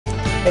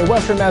A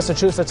Western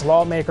Massachusetts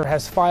lawmaker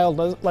has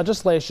filed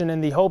legislation in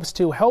the hopes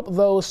to help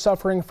those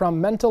suffering from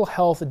mental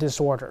health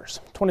disorders.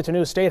 22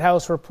 News State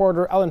House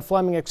reporter Ellen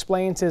Fleming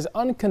explains his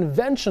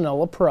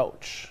unconventional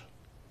approach.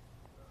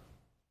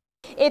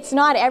 It's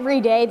not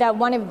every day that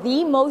one of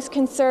the most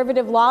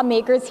conservative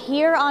lawmakers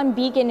here on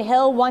Beacon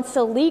Hill wants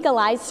to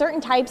legalize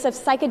certain types of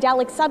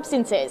psychedelic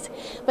substances.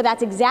 But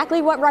that's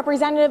exactly what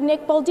Representative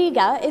Nick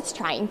Boldiga is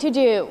trying to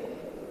do.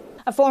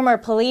 A former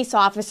police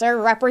officer,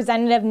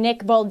 Representative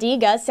Nick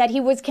Boldiga, said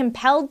he was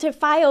compelled to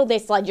file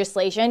this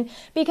legislation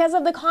because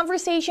of the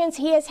conversations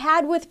he has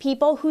had with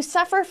people who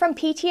suffer from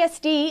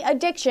PTSD,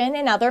 addiction,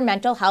 and other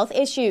mental health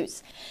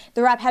issues.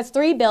 The rep has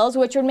 3 bills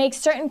which would make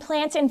certain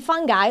plants and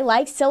fungi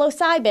like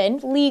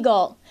psilocybin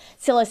legal.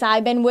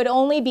 Psilocybin would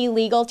only be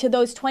legal to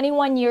those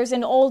 21 years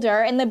and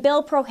older, and the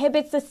bill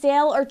prohibits the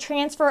sale or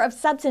transfer of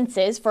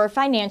substances for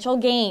financial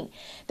gain.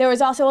 There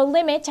is also a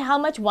limit to how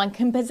much one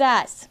can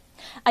possess.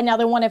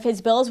 Another one of his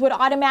bills would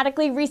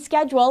automatically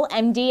reschedule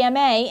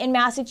MDMA in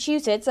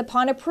Massachusetts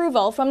upon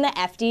approval from the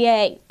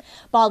FDA.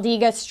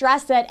 Boldiga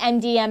stressed that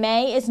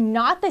MDMA is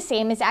not the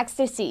same as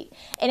ecstasy.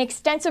 And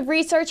extensive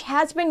research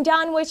has been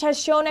done which has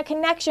shown a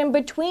connection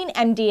between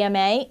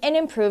MDMA and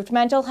improved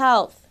mental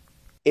health.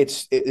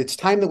 It's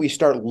time that we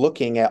start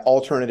looking at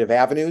alternative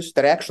avenues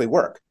that actually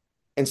work,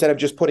 instead of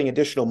just putting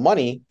additional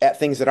money at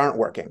things that aren't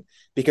working.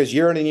 Because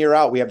year in and year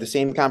out, we have the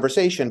same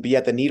conversation, but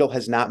yet the needle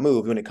has not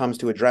moved when it comes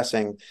to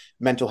addressing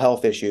mental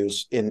health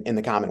issues in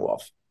the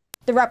Commonwealth.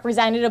 The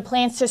representative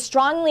plans to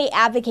strongly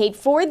advocate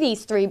for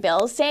these 3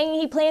 bills, saying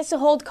he plans to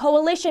hold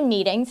coalition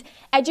meetings,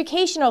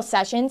 educational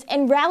sessions,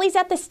 and rallies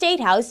at the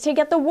State House to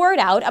get the word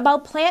out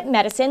about plant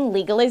medicine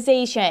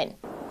legalization.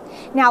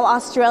 Now,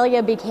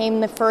 Australia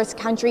became the first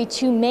country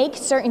to make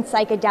certain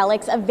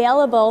psychedelics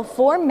available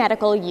for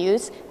medical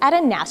use at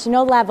a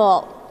national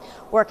level.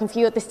 Working for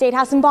you at the State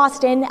House in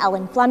Boston,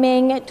 Ellen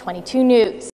Fleming, 22 News.